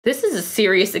This is a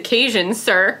serious occasion,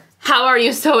 sir. How are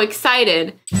you so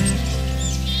excited?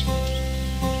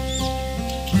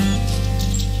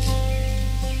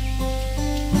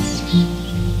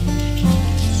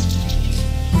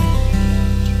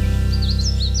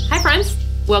 Hi friends,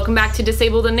 welcome back to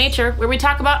Disabled in Nature, where we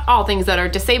talk about all things that are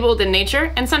disabled in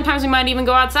nature, and sometimes we might even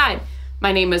go outside.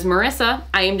 My name is Marissa,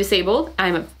 I am disabled,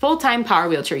 I'm a full-time power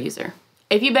wheelchair user.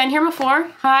 If you've been here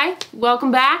before, hi,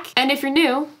 welcome back, and if you're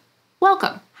new,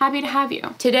 welcome. Happy to have you.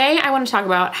 Today, I want to talk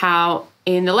about how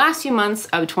in the last few months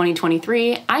of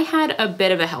 2023, I had a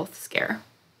bit of a health scare.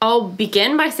 I'll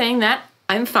begin by saying that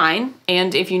I'm fine,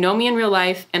 and if you know me in real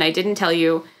life and I didn't tell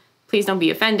you, please don't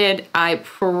be offended. I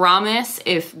promise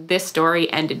if this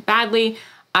story ended badly,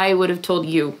 I would have told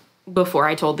you before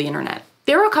I told the internet.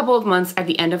 There were a couple of months at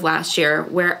the end of last year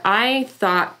where I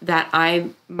thought that I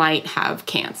might have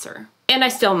cancer. And I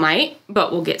still might,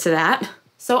 but we'll get to that.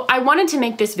 So I wanted to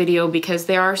make this video because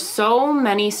there are so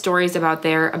many stories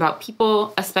about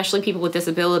people, especially people with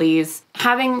disabilities,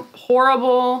 having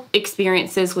horrible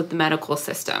experiences with the medical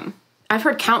system. I've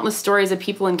heard countless stories of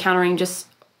people encountering just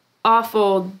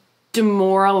awful,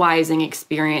 demoralizing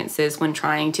experiences when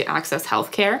trying to access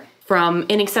healthcare, from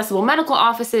inaccessible medical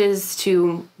offices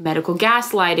to medical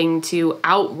gaslighting to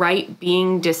outright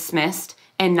being dismissed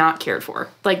and not cared for.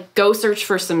 Like, go search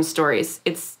for some stories.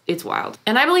 It's wild.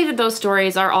 And I believe that those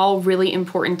stories are all really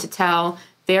important to tell.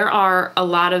 There are a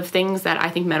lot of things that I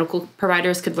think medical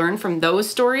providers could learn from those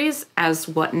stories as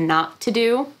what not to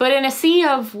do. But in a sea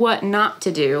of what not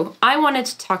to do, I wanted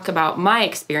to talk about my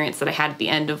experience that I had at the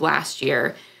end of last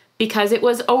year, because it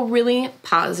was a really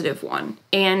positive one.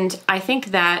 And I think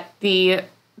that the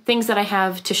things that I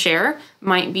have to share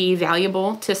might be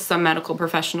valuable to some medical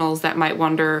professionals that might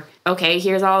wonder, okay,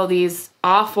 here's all of these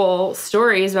awful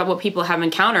stories about what people have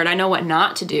encountered. I know what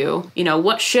not to do. You know,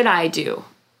 what should I do?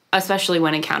 Especially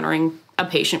when encountering a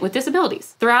patient with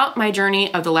disabilities. Throughout my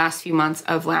journey of the last few months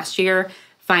of last year,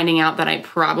 finding out that I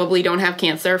probably don't have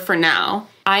cancer for now,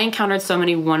 I encountered so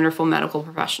many wonderful medical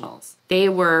professionals. They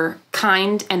were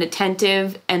kind and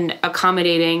attentive and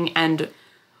accommodating and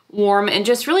warm and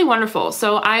just really wonderful.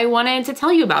 So I wanted to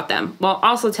tell you about them while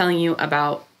also telling you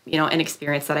about, an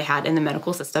experience that I had in the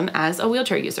medical system as a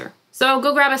wheelchair user. So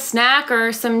go grab a snack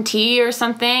or some tea or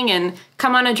something and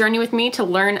come on a journey with me to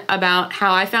learn about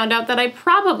how I found out that I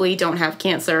probably don't have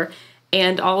cancer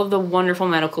and all of the wonderful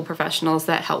medical professionals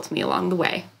that helped me along the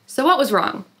way. So what was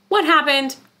wrong? What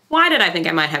happened? Why did I think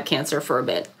I might have cancer for a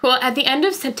bit? Well, at the end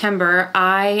of September,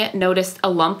 I noticed a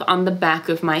lump on the back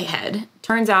of my head.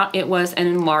 Turns out it was an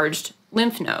enlarged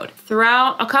lymph node.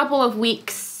 Throughout a couple of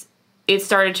weeks, it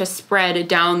started to spread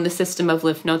down the system of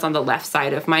lymph nodes on the left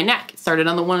side of my neck. It started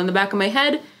on the one on the back of my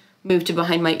head, moved to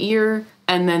behind my ear,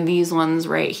 and then these ones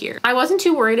right here. I wasn't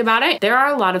too worried about it. There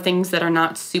are a lot of things that are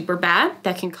not super bad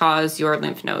that can cause your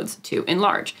lymph nodes to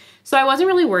enlarge. So I wasn't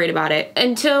really worried about it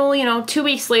until, 2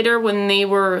 weeks later when they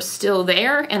were still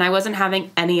there and I wasn't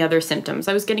having any other symptoms.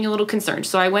 I was getting a little concerned.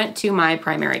 So I went to my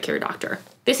primary care doctor.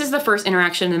 This is the first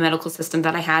interaction in the medical system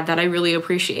that I had that I really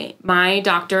appreciate. My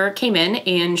doctor came in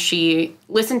and she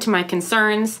listened to my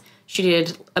concerns. She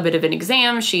did a bit of an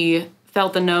exam. She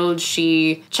felt the nodes.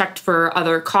 She checked for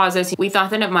other causes. We thought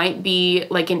that it might be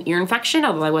like an ear infection,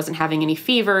 although I wasn't having any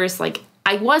fevers.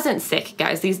 I wasn't sick,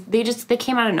 guys. They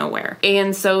came out of nowhere.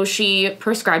 And so she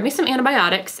prescribed me some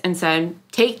antibiotics and said,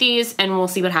 take these and we'll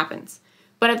see what happens.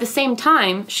 But at the same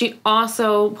time, she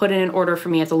also put in an order for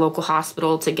me at the local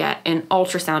hospital to get an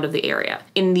ultrasound of the area.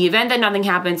 In the event that nothing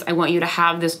happens, I want you to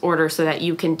have this order so that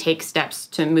you can take steps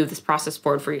to move this process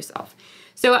forward for yourself.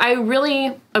 So I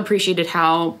really appreciated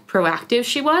how proactive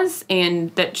she was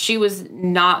and that she was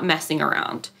not messing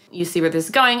around. You see where this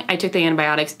is going. I took the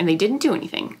antibiotics and they didn't do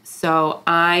anything. So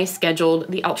I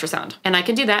scheduled the ultrasound. And I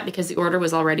could do that because the order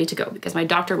was all ready to go because my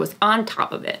doctor was on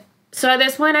top of it. So at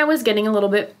this point, I was getting a little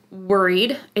bit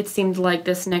worried. It seemed like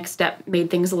this next step made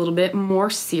things a little bit more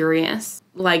serious,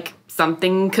 like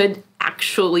something could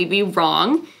actually be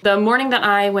wrong. The morning that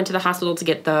I went to the hospital to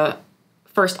get the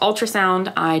first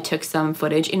ultrasound, I took some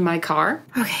footage in my car.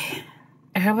 Okay,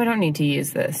 I hope I don't need to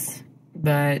use this,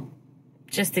 but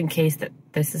just in case that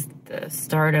this is the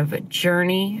start of a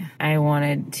journey, I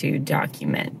wanted to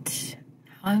document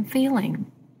how I'm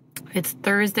feeling. It's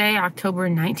Thursday, October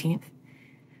 19th.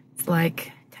 It's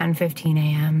like 10:15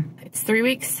 a.m. It's 3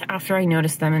 weeks after I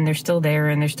noticed them and they're still there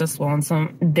and they're still swollen. So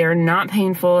they're not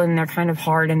painful and they're kind of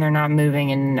hard and they're not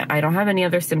moving and I don't have any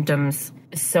other symptoms.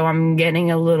 So I'm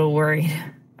getting a little worried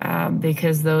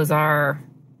because those are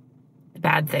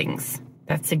bad things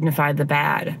that signify the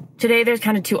bad. Today there's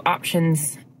kind of two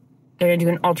options. They're gonna do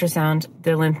an ultrasound.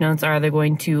 The lymph nodes are either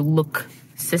going to look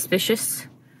suspicious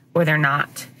or they're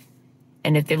not.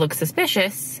 And if they look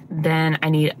suspicious, then I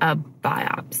need a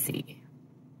biopsy,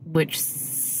 which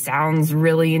sounds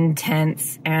really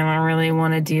intense, and I don't really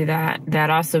want to do that. That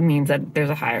also means that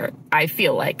there's I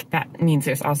feel like that means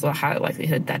there's also a higher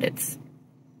likelihood that it's,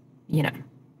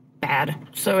 bad.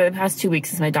 So over the past 2 weeks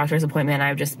since my doctor's appointment,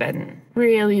 I've just been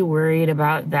really worried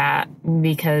about that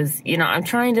because, I'm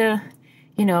trying to,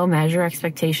 measure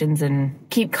expectations and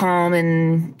keep calm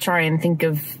and try and think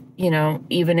of,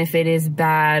 even if it is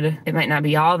bad, it might not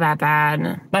be all that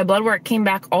bad. My blood work came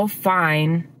back all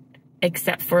fine,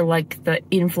 except for like the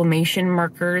inflammation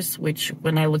markers, which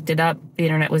when I looked it up, the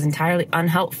internet was entirely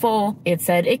unhelpful. It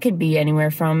said it could be anywhere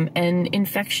from an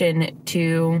infection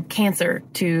to cancer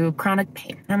to chronic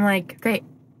pain. I'm like, great.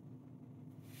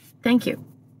 Thank you.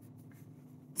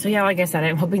 So yeah, like I said,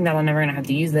 I'm hoping that I'm never gonna have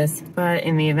to use this, but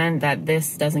in the event that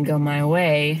this doesn't go my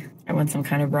way, I want some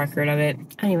kind of record of it.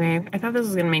 Anyway, I thought this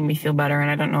was gonna make me feel better,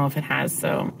 and I don't know if it has,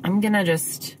 so I'm gonna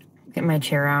just get my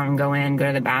chair out and go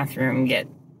to the bathroom, get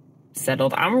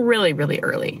settled. I'm really, really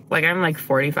early. I'm like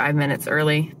 45 minutes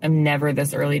early. I'm never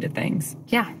this early to things.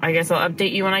 Yeah, I guess I'll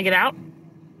update you when I get out,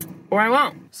 or I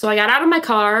won't. So I got out of my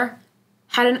car,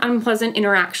 had an unpleasant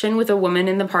interaction with a woman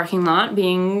in the parking lot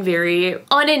being very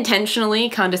unintentionally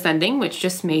condescending, which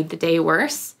just made the day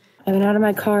worse. I've been out of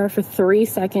my car for 3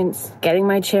 seconds, getting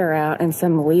my chair out, and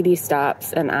some lady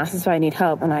stops and asks if I need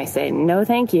help, and I say, no,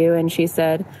 thank you. And she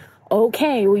said,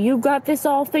 okay, well, you've got this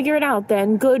all figured out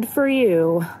then. Good for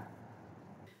you.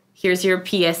 Here's your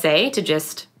PSA to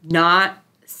just not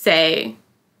say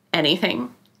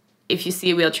anything. If you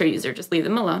see a wheelchair user, just leave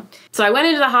them alone. So I went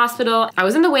into the hospital. I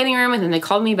was in the waiting room, and then they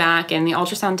called me back, and the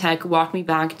ultrasound tech walked me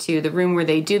back to the room where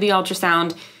they do the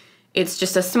ultrasound. It's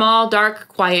just a small, dark,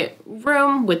 quiet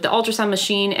room with the ultrasound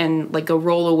machine and like a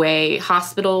roll-away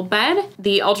hospital bed.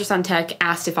 The ultrasound tech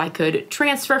asked if I could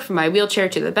transfer from my wheelchair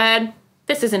to the bed.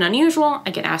 This isn't unusual.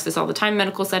 I get asked this all the time in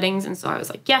medical settings, and so I was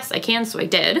like, yes, I can, so I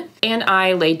did. And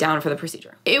I laid down for the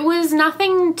procedure. It was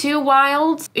nothing too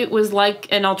wild. It was like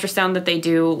an ultrasound that they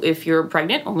do if you're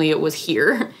pregnant, only it was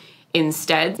here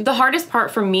instead. The hardest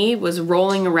part for me was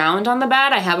rolling around on the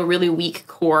bed. I have a really weak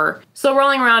core. So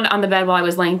rolling around on the bed while I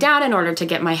was laying down in order to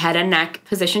get my head and neck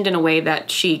positioned in a way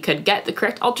that she could get the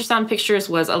correct ultrasound pictures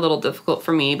was a little difficult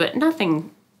for me, but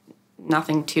nothing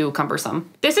too cumbersome.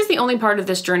 This is the only part of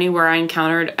this journey where I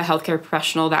encountered a healthcare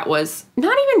professional that was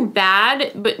not even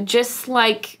bad, but just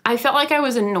like, I felt like I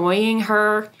was annoying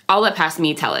her. I'll let past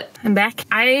me tell it. I'm back.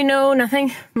 I know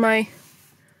nothing. My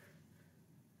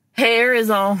hair is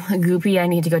all goopy. I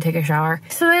need to go take a shower.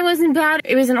 So that wasn't bad.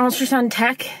 It was an ultrasound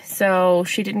tech, so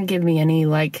she didn't give me any,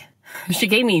 she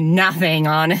gave me nothing,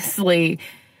 honestly.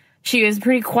 She was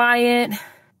pretty quiet.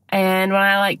 And when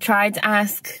I tried to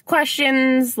ask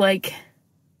questions,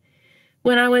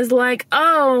 when I was like,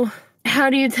 oh, how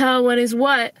do you tell what is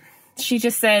what? She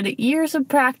just said, years of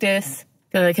practice.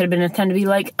 So it could have been a time to be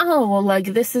like, oh, well,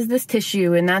 this is this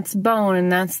tissue, and that's bone,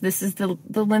 and this is the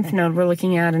lymph node we're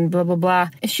looking at, and blah, blah, blah.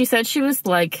 She said she was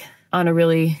on a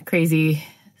really crazy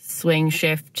swing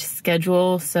shift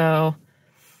schedule, so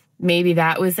maybe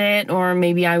that was it, or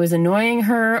maybe I was annoying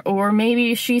her, or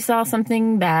maybe she saw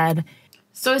something bad.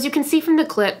 So as you can see from the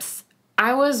clips,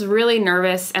 I was really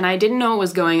nervous and I didn't know what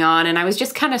was going on, and I was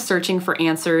just kind of searching for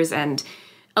answers, and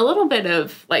a little bit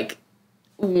of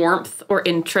warmth or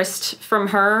interest from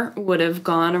her would have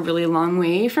gone a really long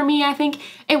way for me, I think.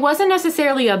 It wasn't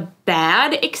necessarily a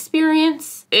bad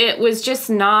experience. It was just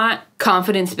not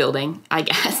confidence building, I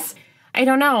guess. I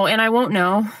don't know, and I won't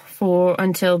know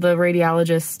until the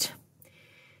radiologist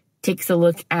takes a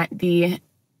look at the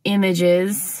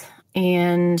images.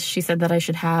 And she said that I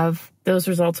should have those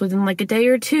results within a day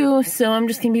or two. So I'm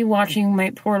just going to be watching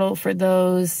my portal for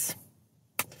those.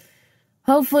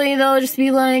 Hopefully they'll just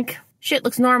be shit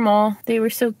looks normal. They were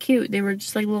so cute. They were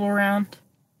just little round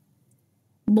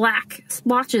black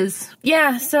splotches.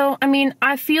 Yeah, so,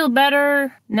 I feel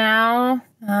better now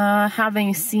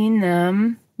having seen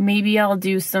them. Maybe I'll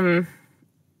do some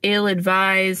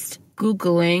ill-advised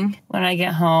Googling when I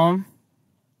get home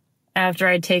after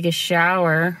I take a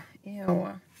shower. Ew.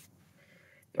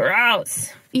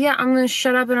 Gross. Yeah, I'm going to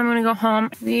shut up and I'm going to go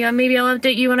home. Yeah, maybe I'll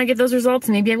update you when I get those results.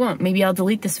 Maybe I won't. Maybe I'll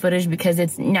delete this footage because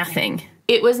it's nothing.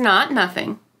 It was not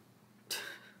nothing.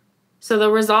 So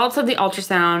the results of the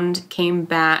ultrasound came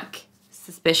back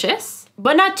suspicious,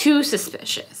 but not too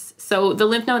suspicious. So the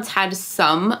lymph nodes had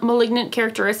some malignant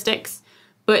characteristics,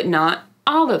 but not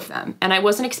all of them. And I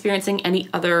wasn't experiencing any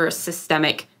other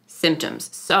systemic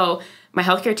symptoms. So my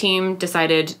healthcare team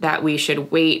decided that we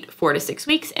should wait 4 to 6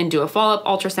 weeks and do a follow-up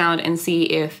ultrasound and see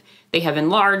if they have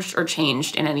enlarged or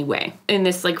changed in any way. In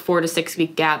this like 4 to 6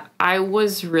 week gap, I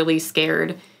was really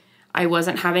scared. I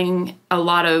wasn't having a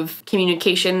lot of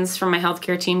communications from my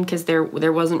healthcare team because there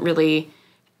wasn't really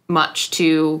much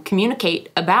to communicate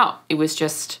about. It was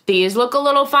just, these look a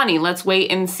little funny. Let's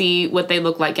wait and see what they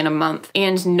look like in a month.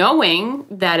 And knowing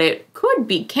that it could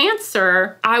be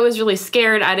cancer, I was really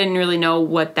scared. I didn't really know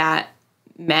what that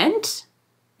meant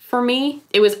for me.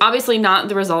 It was obviously not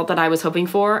the result that I was hoping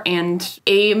for, and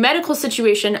a medical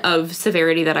situation of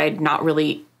severity that I had not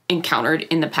really encountered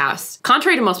in the past.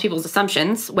 Contrary to most people's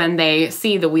assumptions, when they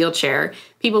see the wheelchair,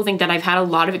 people think that I've had a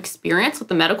lot of experience with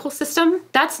the medical system.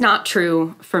 That's not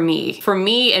true for me. For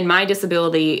me and my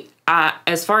disability,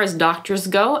 as far as doctors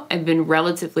go, I've been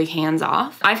relatively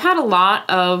hands-off. I've had a lot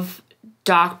of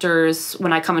doctors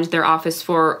when I come into their office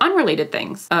for unrelated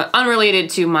things, unrelated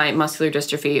to my muscular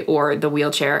dystrophy or the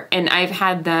wheelchair, and I've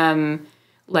had them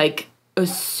like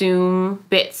assume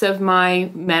bits of my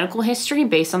medical history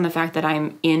based on the fact that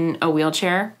I'm in a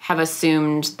wheelchair, have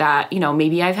assumed that, you know,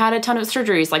 maybe I've had a ton of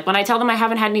surgeries. Like when I tell them I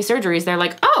haven't had any surgeries, they're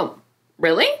like, oh,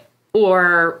 really?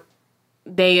 Or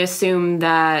they assume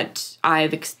that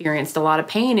I've experienced a lot of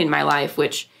pain in my life,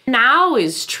 which now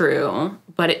is true,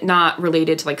 but it not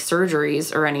related to like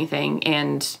surgeries or anything.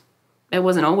 And it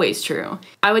wasn't always true.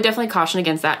 I would definitely caution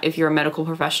against that if you're a medical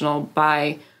professional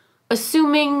by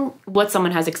assuming what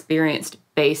someone has experienced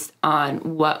based on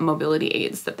what mobility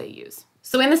aids that they use.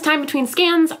 So in this time between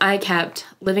scans, I kept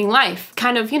living life,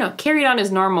 kind of, you know, carried on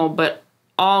as normal, but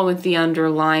all with the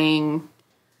underlying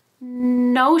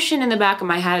notion in the back of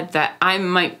my head that I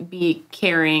might be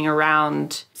carrying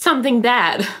around something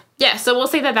bad. Yeah, so we'll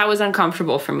say that that was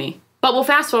uncomfortable for me. But we'll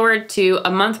fast forward to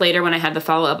a month later when I had the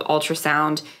follow-up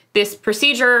ultrasound. This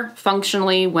procedure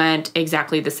functionally went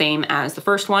exactly the same as the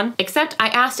first one, except I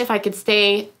asked if I could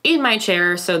stay in my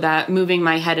chair so that moving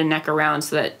my head and neck around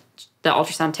so that the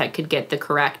ultrasound tech could get the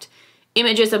correct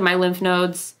images of my lymph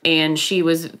nodes. And she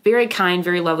was very kind,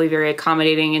 very lovely, very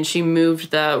accommodating, and she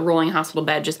moved the rolling hospital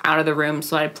bed just out of the room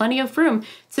so I had plenty of room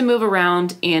to move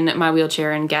around in my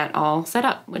wheelchair and get all set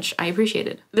up, which I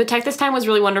appreciated. The tech this time was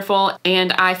really wonderful,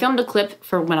 and I filmed a clip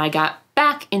for when I got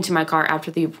back into my car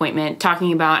after the appointment,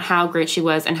 talking about how great she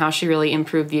was and how she really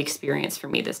improved the experience for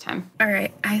me this time. All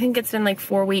right, I think it's been like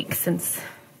 4 weeks since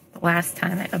the last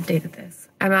time I updated this.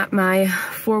 I'm at my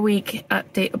 4-week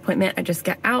update appointment. I just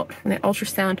got out from the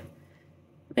ultrasound.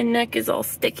 My neck is all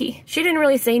sticky. She didn't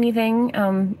really say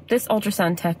anything. This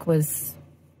ultrasound tech was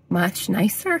much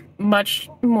nicer, much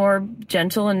more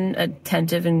gentle and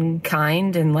attentive and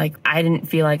kind, and like I didn't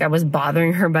feel like I was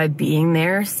bothering her by being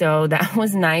there, so that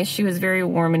was nice. She was very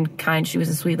warm and kind. She was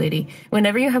a sweet lady.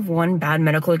 Whenever you have one bad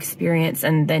medical experience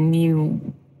and then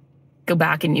you go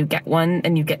back and you get one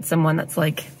and you get someone that's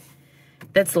like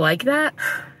that,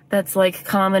 that's like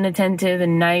calm and attentive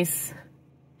and nice,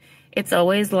 it's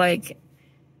always like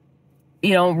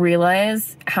you don't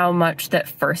realize how much that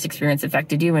first experience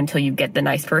affected you until you get the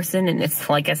nice person, and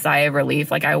it's like a sigh of relief.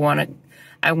 Like I want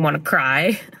to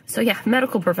cry. So yeah,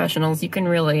 medical professionals, you can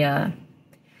really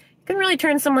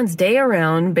turn someone's day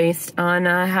around based on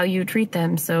how you treat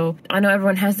them. So I know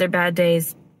everyone has their bad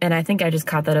days, and I think I just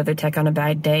caught that other tech on a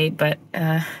bad day, but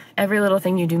every little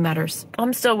thing you do matters.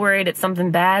 I'm still worried it's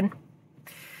something bad,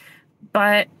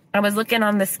 but I was looking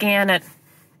on the scan at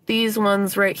these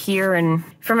ones right here, and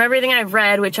from everything I've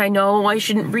read, which I know I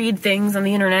shouldn't read things on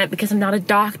the internet because I'm not a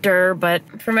doctor,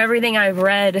 but from everything I've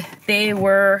read, they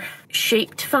were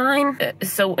shaped fine.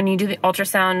 So when you do the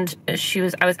ultrasound,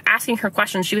 I was asking her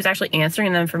questions. She was actually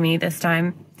answering them for me this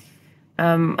time.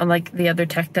 Unlike the other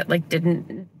tech that like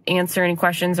didn't answer any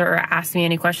questions or ask me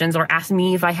any questions or ask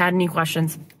me if I had any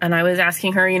questions. And I was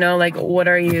asking her, you know, like, what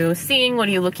are you seeing? What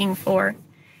are you looking for?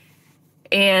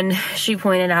 And she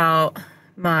pointed out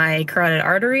my carotid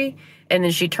artery, and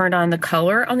then she turned on the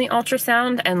color on the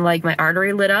ultrasound, and like my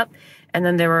artery lit up, and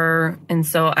then and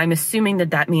so I'm assuming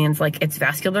that that means like it's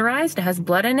vascularized, it has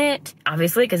blood in it,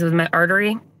 obviously, because it was my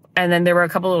artery. And then there were a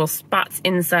couple little spots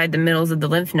inside the middles of the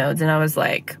lymph nodes, and I was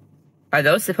like, are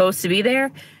those supposed to be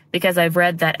there? Because I've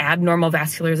read that abnormal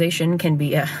vascularization can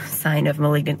be a sign of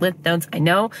malignant lymph nodes. I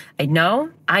know,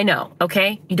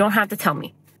 okay? You don't have to tell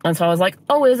me. And so I was like,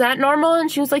 oh, is that normal? And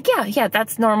she was like, yeah,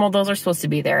 that's normal. Those are supposed to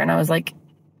be there. And I was like,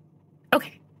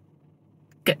 okay,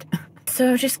 good. So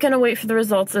I'm just going to wait for the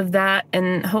results of that.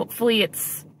 And hopefully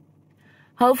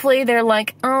they're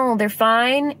like, oh, they're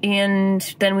fine.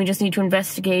 And then we just need to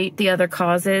investigate the other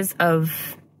causes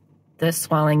of the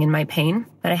swelling and my pain.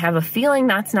 But I have a feeling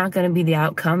that's not going to be the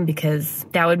outcome, because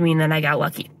that would mean that I got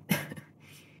lucky.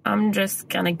 I'm just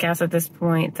going to guess at this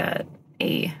point that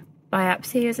a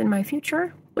biopsy is in my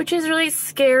future, which is really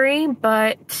scary,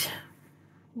 but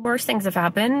worse things have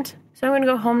happened. So I'm gonna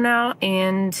go home now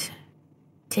and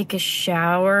take a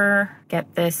shower,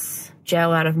 get this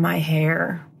gel out of my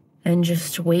hair, and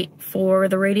just wait for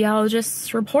the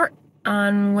radiologist's report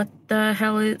on what the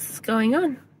hell is going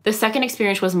on. The second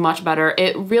experience was much better.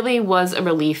 It really was a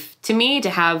relief to me to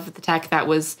have the tech that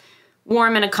was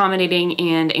warm and accommodating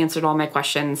and answered all my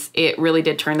questions. It really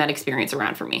did turn that experience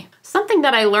around for me. Something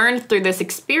that I learned through this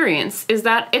experience is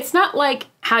that it's not like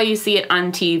how you see it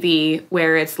on TV,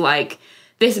 where it's like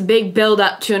this big build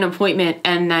up to an appointment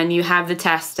and then you have the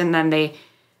test and then they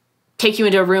take you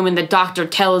into a room and the doctor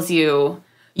tells you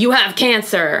you have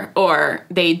cancer, or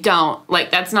they don't.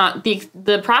 Like, that's not,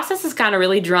 the process is kind of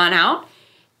really drawn out,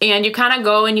 and you kind of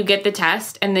go and you get the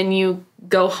test and then you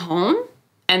go home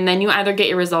and then you either get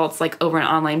your results like over an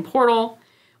online portal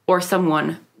or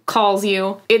someone calls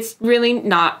you. It's really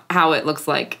not how it looks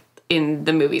like in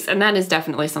the movies, and that is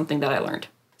definitely something that I learned.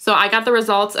 So I got the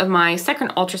results of my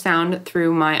second ultrasound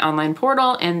through my online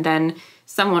portal, and then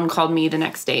someone called me the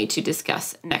next day to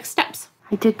discuss next steps.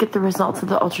 I did get the results of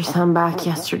the ultrasound back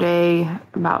yesterday,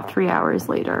 about 3 hours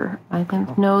later. My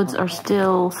lymph nodes are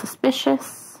still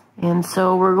suspicious, and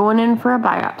so we're going in for a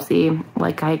biopsy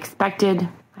like I expected.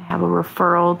 I have a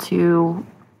referral to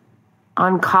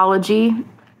oncology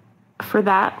for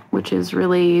that, which is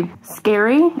really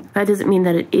scary. That doesn't mean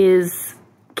that it is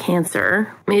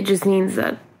cancer. It just means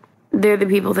that they're the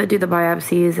people that do the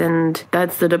biopsies, and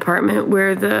that's the department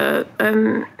where the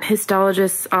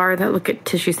histologists are that look at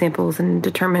tissue samples and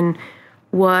determine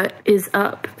what is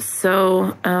up.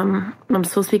 So I'm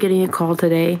supposed to be getting a call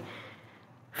today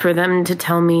for them to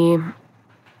tell me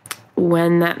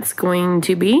when that's going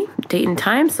to be, date and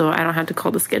time, so I don't have to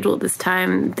call the schedule at this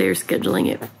time. They're scheduling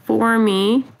it for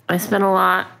me. I spent a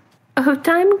lot of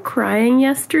time crying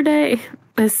yesterday.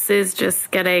 This is just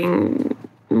getting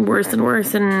worse and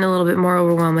worse and a little bit more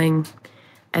overwhelming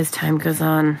as time goes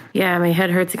on. Yeah, my head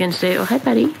hurts again today. Oh, hi,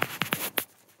 buddy.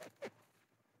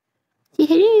 Say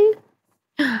hello.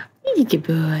 He's a good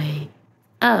boy.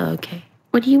 Oh, okay.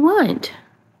 What do you want?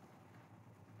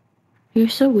 You're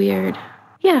so weird.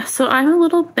 Yeah, so I'm a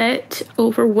little bit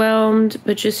overwhelmed,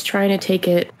 but just trying to take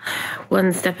it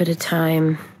one step at a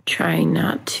time, trying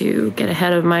not to get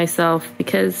ahead of myself,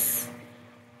 because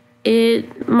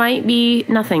it might be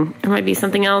nothing. It might be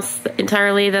something else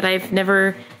entirely that I've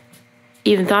never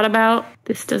even thought about.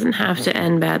 This doesn't have to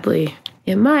end badly.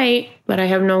 It might, but I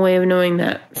have no way of knowing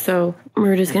that. So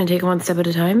we're just going to take it one step at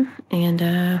a time. And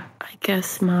I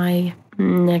guess my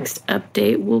next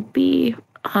update will be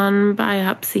on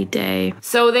biopsy day.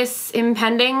 So this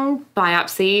impending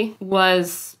biopsy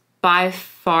was by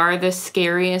far the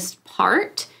scariest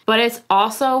part, but it's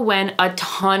also when a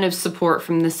ton of support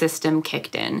from the system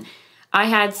kicked in. I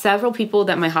had several people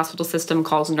that my hospital system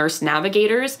calls nurse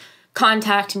navigators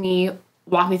contact me,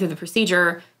 walk me through the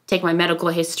procedure, take my medical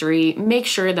history, make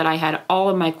sure that I had all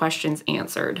of my questions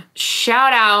answered.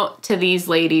 Shout out to these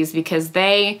ladies, because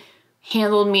they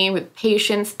handled me with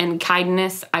patience and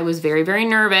kindness. I was very, very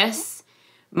nervous.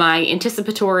 My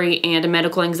anticipatory and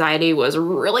medical anxiety was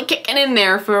really kicking in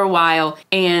there for a while,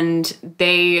 and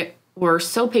they were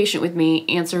so patient with me,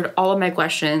 answered all of my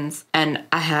questions, and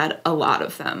I had a lot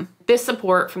of them. This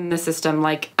support from the system,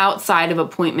 like outside of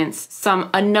appointments,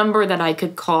 a number that I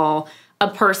could call, a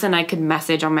person I could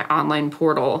message on my online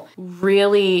portal,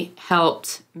 really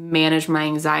helped manage my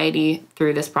anxiety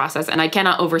through this process. And I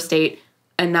cannot overstate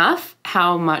enough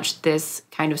how much this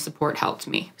kind of support helped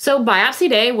me. So biopsy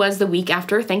day was the week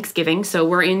after Thanksgiving, so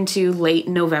we're into late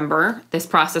November. This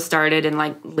process started in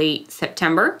like late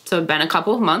September, so it'd been a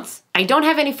couple of months. I don't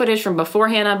have any footage from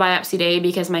beforehand on biopsy day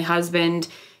because my husband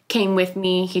came with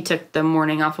me. He took the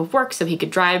morning off of work so he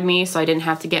could drive me, so I didn't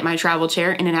have to get my travel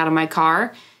chair in and out of my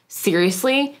car.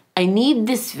 Seriously, I need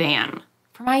this van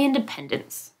for my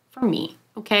independence, for me,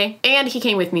 okay? And he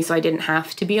came with me so I didn't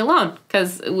have to be alone,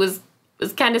 because it was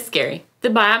kind of scary. The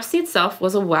biopsy itself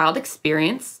was a wild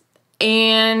experience,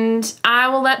 and I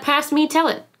will let past me tell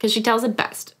it, because she tells it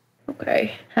best.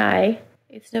 Okay, hi.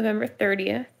 It's November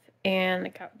 30th, and I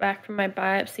got back from my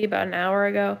biopsy about an hour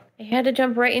ago. I had to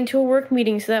jump right into a work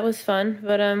meeting, so that was fun,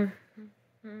 but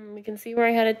we can see where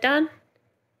I had it done.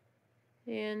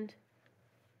 And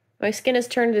my skin has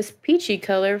turned this peachy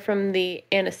color from the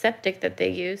antiseptic that they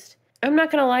used. I'm not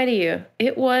gonna lie to you,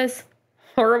 it was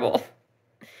horrible.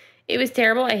 It was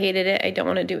terrible. I hated it. I don't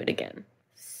want to do it again.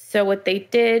 So what they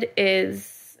did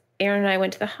is Aaron and I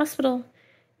went to the hospital,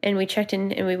 and we checked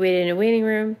in and we waited in a waiting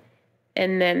room.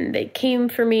 And then they came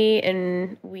for me,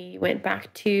 and we went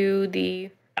back to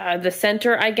the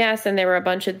center, I guess. And there were a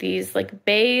bunch of these like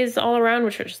bays all around,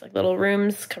 which were just like little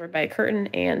rooms covered by a curtain.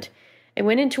 And I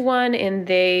went into one and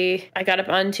I got up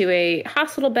onto a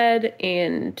hospital bed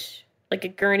and like a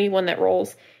gurney, one that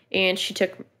rolls. And she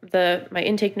took my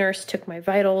intake nurse took my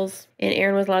vitals, and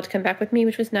Aaron was allowed to come back with me,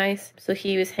 which was nice. So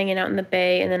he was hanging out in the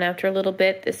bay. And then after a little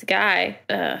bit, this guy,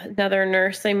 another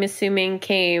nurse, I'm assuming,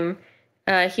 came.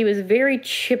 He was very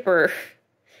chipper.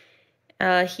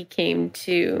 He came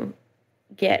to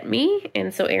get me.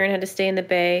 And so Aaron had to stay in the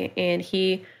bay, and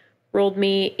he rolled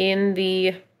me in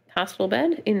the hospital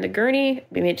bed in the gurney.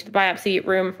 We made it to the biopsy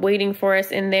room waiting for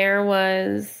us. And there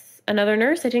was another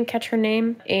nurse, I didn't catch her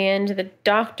name, and the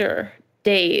doctor,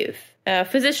 Dave,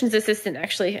 physician's assistant,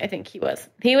 actually, I think he was.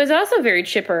 He was also very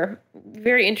chipper,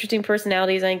 very interesting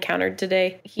personalities I encountered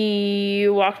today. He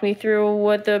walked me through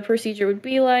what the procedure would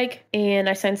be like, and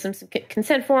I signed some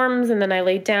consent forms, and then I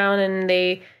laid down, and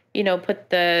they, put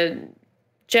the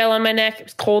gel on my neck. It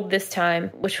was cold this time,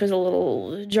 which was a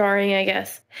little jarring, I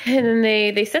guess. And then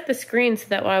they set the screen so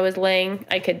that while I was laying,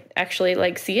 I could actually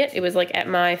see it. It was at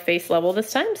my face level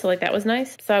this time, so that was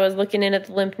nice. So I was looking in at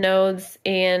the lymph nodes,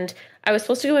 and I was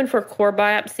supposed to go in for a core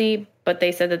biopsy, but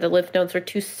they said that the lymph nodes were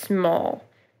too small.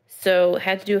 So I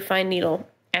had to do a fine needle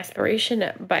aspiration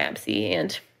biopsy.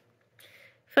 And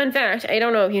fun fact, I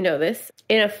don't know if you know this,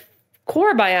 in a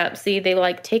core biopsy, they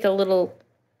take a little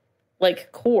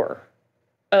core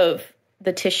of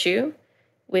the tissue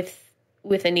with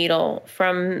a needle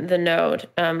from the node.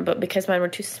 But because mine were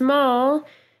too small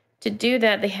to do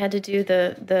that, they had to do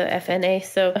the FNA.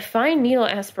 So a fine needle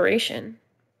aspiration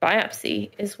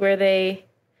biopsy is where they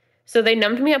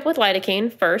numbed me up with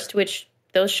lidocaine first, which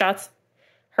those shots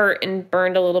hurt and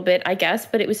burned a little bit, I guess,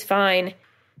 but it was fine.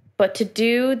 But to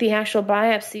do the actual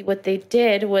biopsy, what they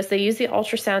did was they used the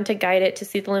ultrasound to guide it to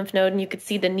see the lymph node, and you could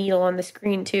see the needle on the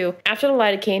screen too. After the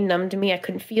lidocaine numbed me, I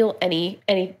couldn't feel any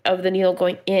of the needle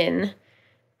going in,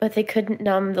 but they couldn't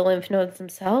numb the lymph nodes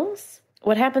themselves.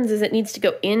 What happens is it needs to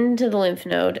go into the lymph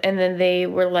node, and then they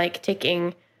were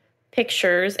taking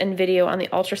pictures and video on the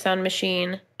ultrasound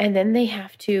machine, and then they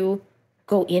have to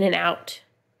go in and out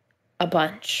a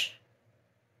bunch.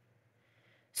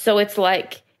 So it's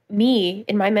me,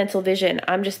 in my mental vision,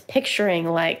 I'm just picturing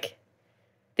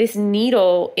this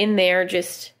needle in there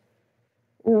just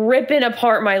ripping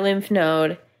apart my lymph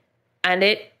node, and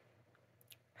it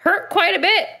hurt quite a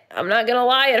bit. I'm not gonna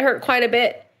lie, it hurt quite a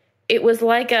bit. It was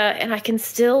and I can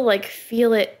still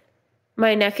feel it.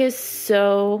 My neck is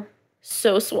so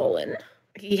swollen.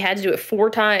 He had to do it 4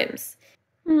 times.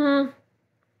 It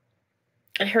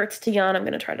hurts to yawn. I'm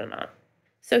gonna try to not.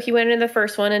 So he went into the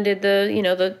first one and did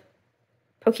the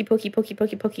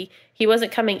pokey. He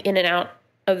wasn't coming in and out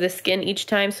of the skin each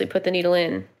time, so he put the needle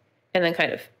in and then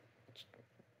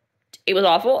it was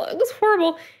awful. It was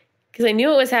horrible because I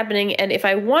knew it was happening, and if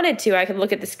I wanted to, I could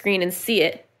look at the screen and see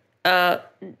it.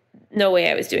 No way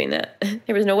I was doing that.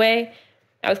 There was no way.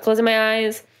 I was closing my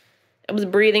eyes. I was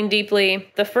breathing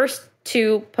deeply. The first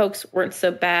 2 pokes weren't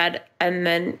so bad, and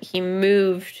then he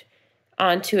moved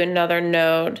onto another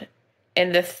node,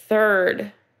 and the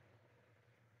third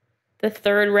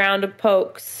round of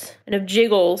pokes and of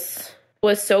jiggles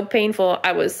was so painful.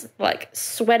 I was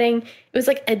sweating. It was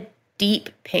a deep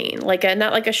pain,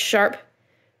 not a sharp,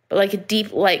 but a deep,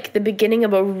 the beginning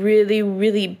of a really,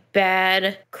 really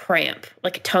bad cramp,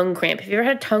 a tongue cramp. Have you ever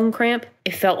had a tongue cramp?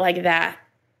 It felt like that.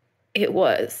 It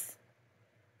was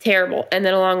terrible. And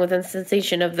then along with the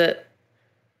sensation of the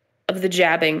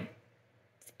jabbing,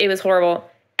 it was horrible.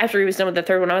 After he was done with the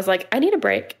third one, I was I need a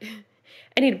break.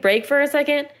 I need a break for a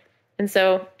second. And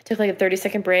so I took a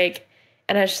 30-second break,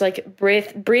 and I just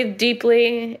breathed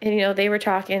deeply. And, they were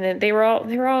talking, and they were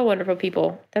all wonderful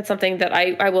people. That's something that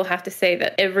I will have to say,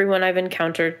 that everyone I've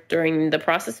encountered during the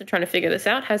process of trying to figure this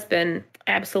out has been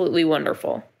absolutely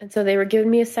wonderful. And so they were giving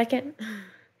me a second.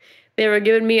 They were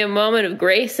giving me a moment of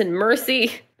grace and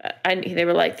mercy. They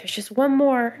were there's just one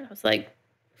more. I was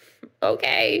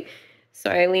okay.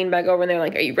 So I leaned back over, and they're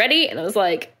are you ready? And I was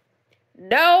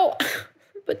no.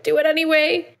 But do it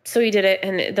anyway. So he did it,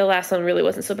 and the last one really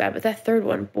wasn't so bad. But that third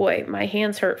one, boy, my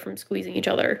hands hurt from squeezing each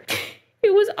other.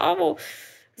 It was awful.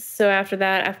 So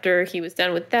after he was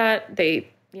done with that, they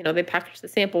packaged the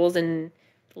samples in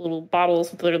little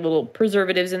bottles with their little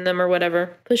preservatives in them or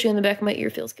whatever. Pushing on the back of my ear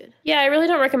feels good. Yeah, I really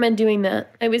don't recommend doing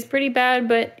that. It was pretty bad,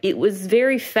 but it was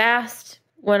very fast.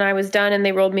 When I was done and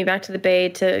they rolled me back to the bay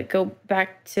to go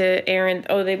back to Aaron.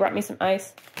 Oh, they brought me some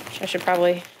ice, which I should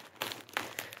probably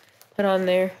put on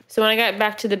there. So when I got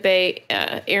back to the bay,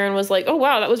 Aaron was oh,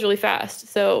 wow, that was really fast.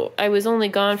 So I was only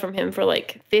gone from him for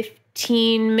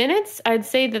 15 minutes. I'd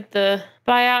say that the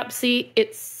biopsy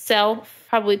itself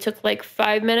probably took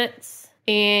 5 minutes,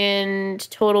 and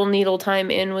total needle time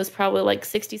in was probably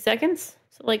 60 seconds.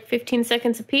 So 15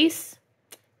 seconds a piece.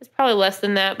 It's probably less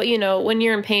than that, but you know, when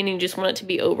you're in pain and you just want it to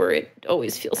be over, it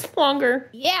always feels longer.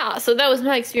 Yeah, so that was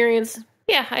my experience.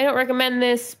 Yeah, I don't recommend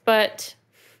this, but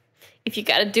if you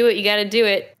gotta do it, you gotta do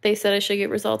it. They said I should get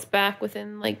results back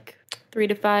within like 3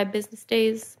 to 5 business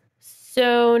days.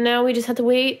 So now we just have to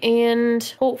wait, and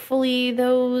hopefully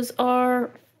those are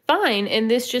fine.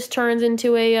 And this just turns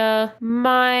into a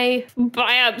my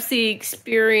biopsy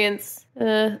experience.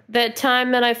 That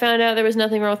time that I found out there was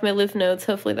nothing wrong with my lymph nodes.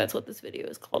 Hopefully that's what this video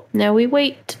is called. Now we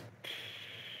wait.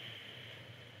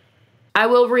 I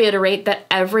will reiterate that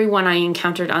everyone I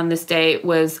encountered on this day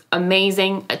was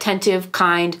amazing, attentive,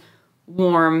 kind,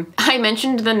 warm. I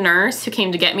mentioned the nurse who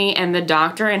came to get me and the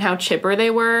doctor and how chipper they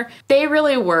were. They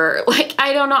really were. Like,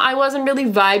 I don't know, I wasn't really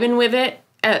vibing with it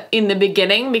in the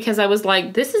beginning because I was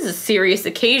like, this is a serious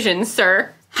occasion,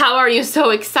 sir. How are you so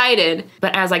excited?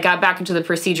 But as I got back into the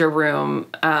procedure room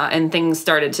and things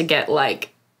started to get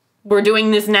like, we're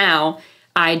doing this now,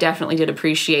 I definitely did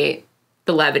appreciate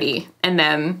the levity and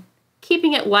them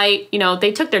keeping it light. You know,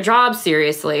 they took their job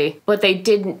seriously, but they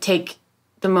didn't take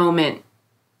the moment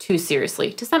too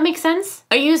seriously. Does that make sense?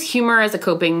 I use humor as a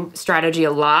coping strategy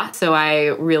a lot, so I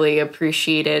really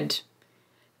appreciated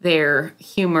their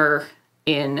humor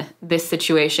in this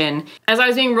situation. As I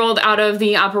was being rolled out of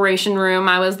the operation room,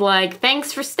 I was like,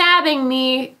 thanks for stabbing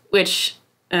me, which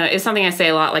is something I say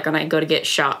a lot, like when I go to get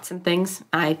shots and things.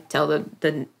 I tell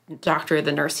the doctor,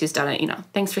 the nurse who's done it, you know,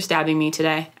 thanks for stabbing me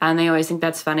today. And they always think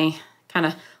that's funny. Kind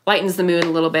of lightens the mood a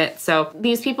little bit. So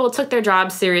these people took their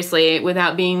jobs seriously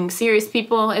without being serious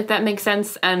people, if that makes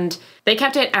sense. And they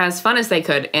kept it as fun as they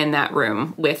could in that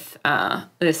room with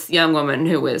this young woman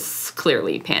who was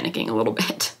clearly panicking a little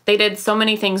bit. They did so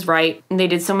many things right. And they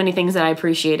did so many things that I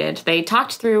appreciated. They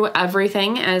talked through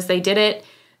everything as they did it.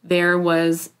 There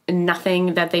was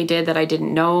nothing that they did that I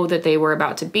didn't know that they were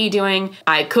about to be doing.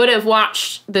 I could have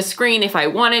watched the screen if I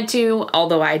wanted to,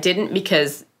 although I didn't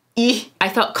because I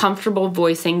felt comfortable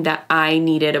voicing that I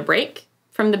needed a break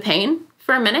from the pain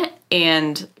for a minute.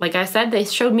 And like I said, they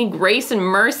showed me grace and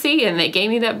mercy and they gave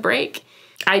me that break.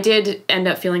 I did end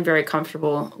up feeling very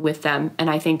comfortable with them. And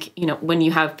I think, you know, when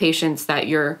you have patients that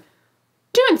you're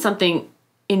doing something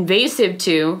invasive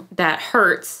to that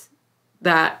hurts,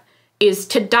 that is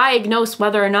to diagnose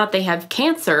whether or not they have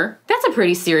cancer, that's a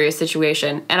pretty serious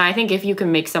situation. And I think if you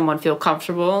can make someone feel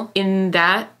comfortable in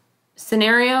that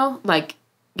scenario, like,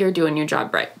 you're doing your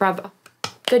job right. Bravo.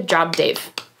 Good job,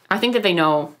 Dave. I think that they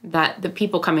know that the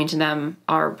people coming to them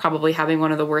are probably having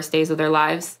one of the worst days of their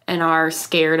lives and are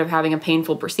scared of having a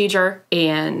painful procedure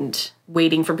and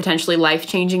waiting for potentially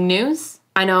life-changing news.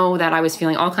 I know that I was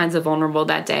feeling all kinds of vulnerable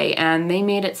that day, and they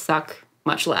made it suck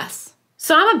much less.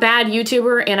 So I'm a bad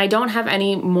YouTuber, and I don't have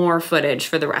any more footage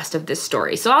for the rest of this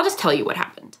story, so I'll just tell you what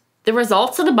happened. The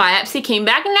results of the biopsy came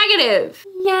back negative.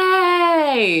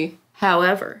 Yay!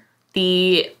 However,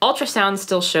 the ultrasound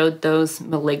still showed those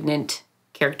malignant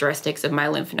characteristics of my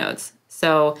lymph nodes.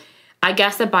 So I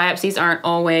guess that biopsies aren't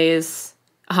always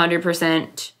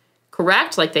 100%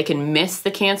 correct. Like, they can miss the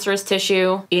cancerous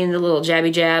tissue in the little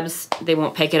jabby jabs. They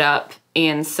won't pick it up.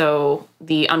 And so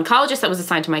the oncologist that was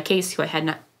assigned to my case, who I had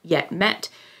not yet met,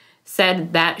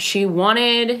 said that she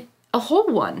wanted a whole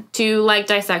one to like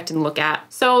dissect and look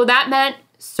at. So that meant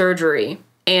surgery.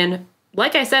 And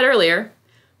like I said earlier,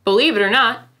 believe it or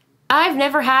not, I've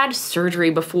never had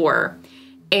surgery before.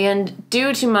 And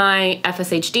due to my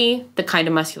FSHD, the kind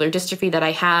of muscular dystrophy that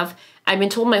I have, I've been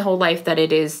told my whole life that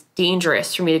it is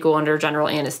dangerous for me to go under general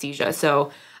anesthesia.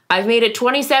 So I've made it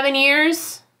 27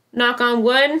 years, knock on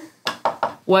wood,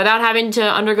 without having to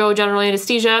undergo general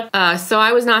anesthesia. So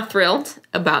I was not thrilled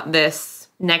about this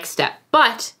next step.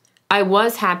 But I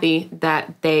was happy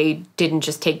that they didn't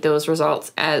just take those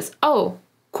results as, oh,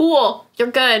 cool,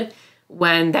 you're good,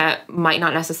 when that might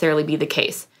not necessarily be the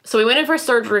case. So we went in for a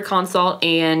surgery consult,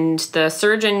 and the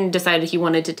surgeon decided he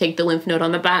wanted to take the lymph node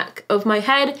on the back of my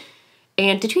head.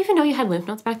 And did you even know you had lymph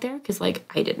nodes back there? Because, like,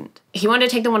 I didn't. He wanted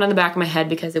to take the one on the back of my head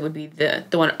because it would be the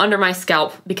one under my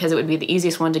scalp, because it would be the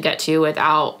easiest one to get to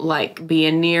without, like,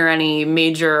 being near any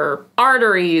major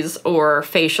arteries or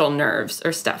facial nerves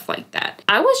or stuff like that.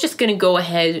 I was just going to go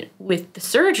ahead with the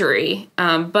surgery,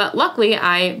 but luckily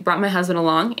I brought my husband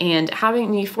along, and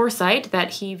having the foresight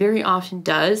that he very often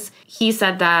does, he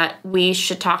said that we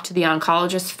should talk to the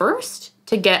oncologist first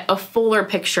to get a fuller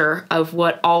picture of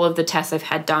what all of the tests I've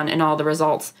had done and all the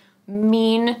results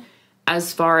mean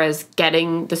as far as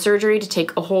getting the surgery to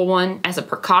take a whole one as a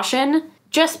precaution,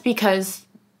 just because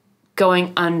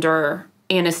going under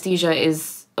anesthesia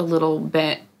is a little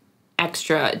bit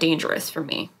extra dangerous for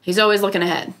me. He's always looking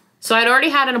ahead. So I'd already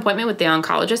had an appointment with the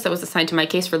oncologist that was assigned to my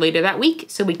case for later that week,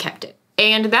 so we kept it.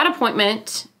 And that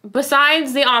appointment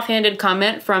besides the offhanded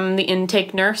comment from the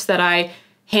intake nurse that I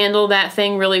handle that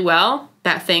thing really well,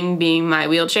 that thing being my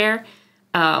wheelchair,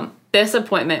 this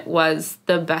appointment was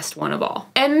the best one of all.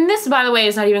 And this, by the way,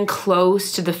 is not even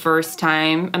close to the first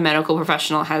time a medical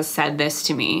professional has said this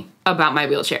to me about my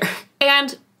wheelchair.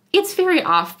 And it's very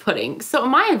off-putting. So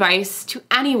my advice to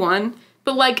anyone,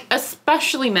 but like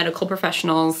especially medical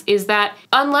professionals, is that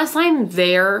unless I'm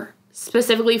there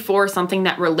specifically for something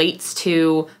that relates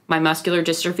to my muscular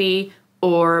dystrophy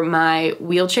or my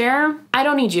wheelchair, I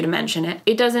don't need you to mention it.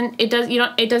 It doesn't need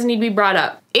to be brought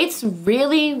up. It's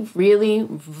really, really,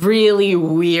 really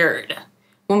weird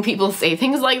when people say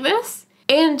things like this.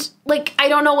 And like, I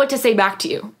don't know what to say back to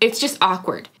you. It's just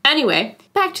awkward. Anyway,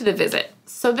 back to the visit.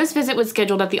 So this visit was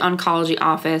scheduled at the oncology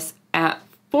office at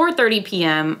 4:30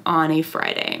 p.m. on a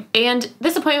Friday. And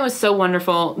this appointment was so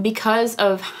wonderful because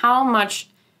of how much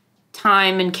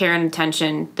time and care and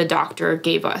attention the doctor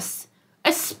gave us,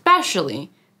 especially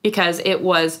because it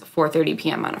was 4:30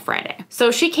 p.m. on a Friday. So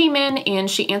she came in and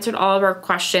she answered all of our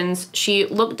questions. She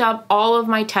looked up all of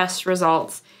my test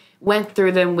results, went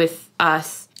through them with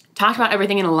us, talked about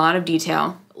everything in a lot of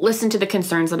detail, listened to the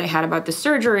concerns that I had about the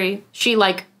surgery. She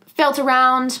like felt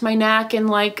around my neck and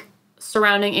like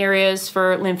surrounding areas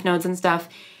for lymph nodes and stuff.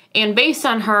 And based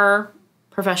on her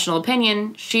professional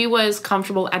opinion, she was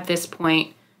comfortable at this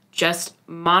point just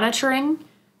monitoring,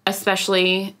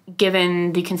 especially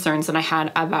given the concerns that I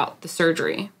had about the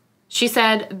surgery. She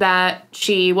said that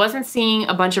she wasn't seeing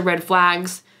a bunch of red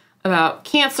flags about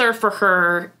cancer for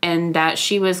her and that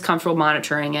she was comfortable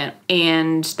monitoring it,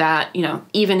 and that, you know,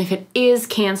 even if it is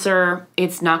cancer,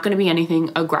 it's not going to be anything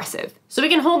aggressive. So we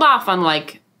can hold off on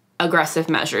like aggressive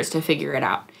measures to figure it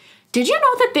out. Did you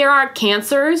know that there are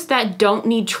cancers that don't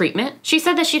need treatment? She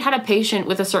said that she'd had a patient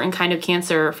with a certain kind of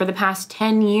cancer for the past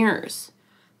 10 years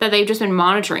that they've just been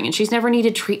monitoring, and she's never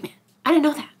needed treatment. I didn't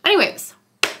know that. Anyways,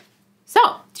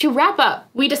 so to wrap up,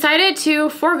 we decided to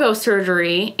forego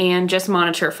surgery and just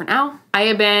monitor for now. I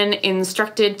have been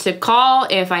instructed to call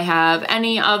if I have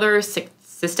any other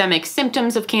systemic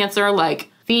symptoms of cancer, like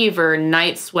fever,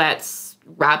 night sweats,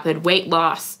 rapid weight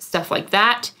loss, stuff like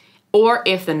that. Or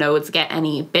if the nodes get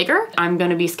any bigger, I'm going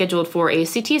to be scheduled for a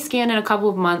CT scan in a couple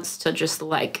of months to just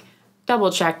like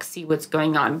double check, see what's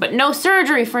going on. But no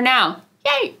surgery for now.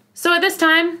 Yay! So at this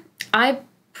time, I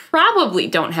probably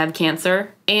don't have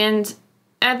cancer. And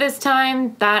at this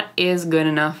time, that is good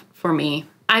enough for me.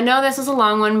 I know this is a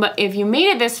long one, but if you made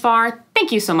it this far,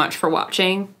 thank you so much for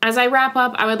watching. As I wrap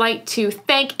up, I would like to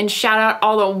thank and shout out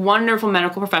all the wonderful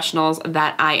medical professionals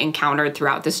that I encountered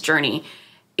throughout this journey.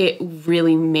 It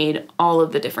really made all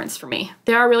of the difference for me.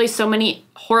 There are really so many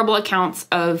horrible accounts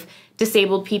of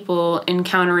disabled people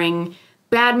encountering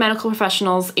bad medical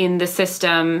professionals in the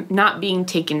system, not being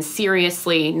taken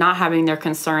seriously, not having their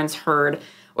concerns heard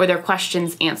or their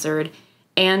questions answered.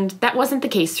 And that wasn't the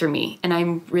case for me. And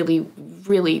I'm really,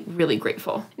 really, really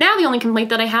grateful. Now the only complaint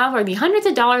that I have are the hundreds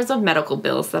of dollars of medical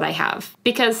bills that I have,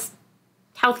 because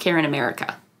healthcare in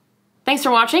America. Thanks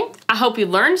for watching. I hope you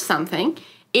learned something.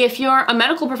 If you're a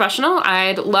medical professional,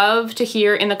 I'd love to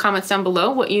hear in the comments down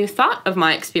below what you thought of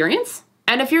my experience.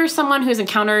 And if you're someone who's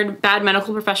encountered bad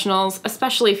medical professionals,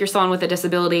 especially if you're someone with a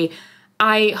disability,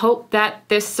 I hope that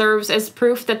this serves as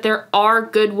proof that there are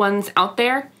good ones out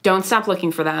there. Don't stop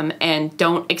looking for them, and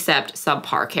don't accept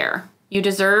subpar care. You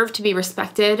deserve to be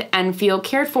respected and feel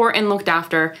cared for and looked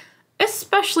after,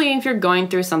 especially if you're going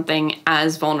through something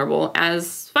as vulnerable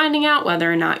as finding out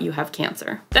whether or not you have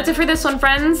cancer. That's it for this one,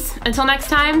 friends. Until next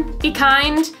time, be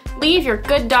kind, leave your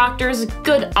good doctors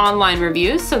good online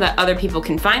reviews so that other people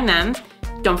can find them.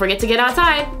 Don't forget to get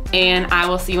outside, and I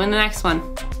will see you in the next one.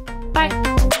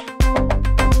 Bye.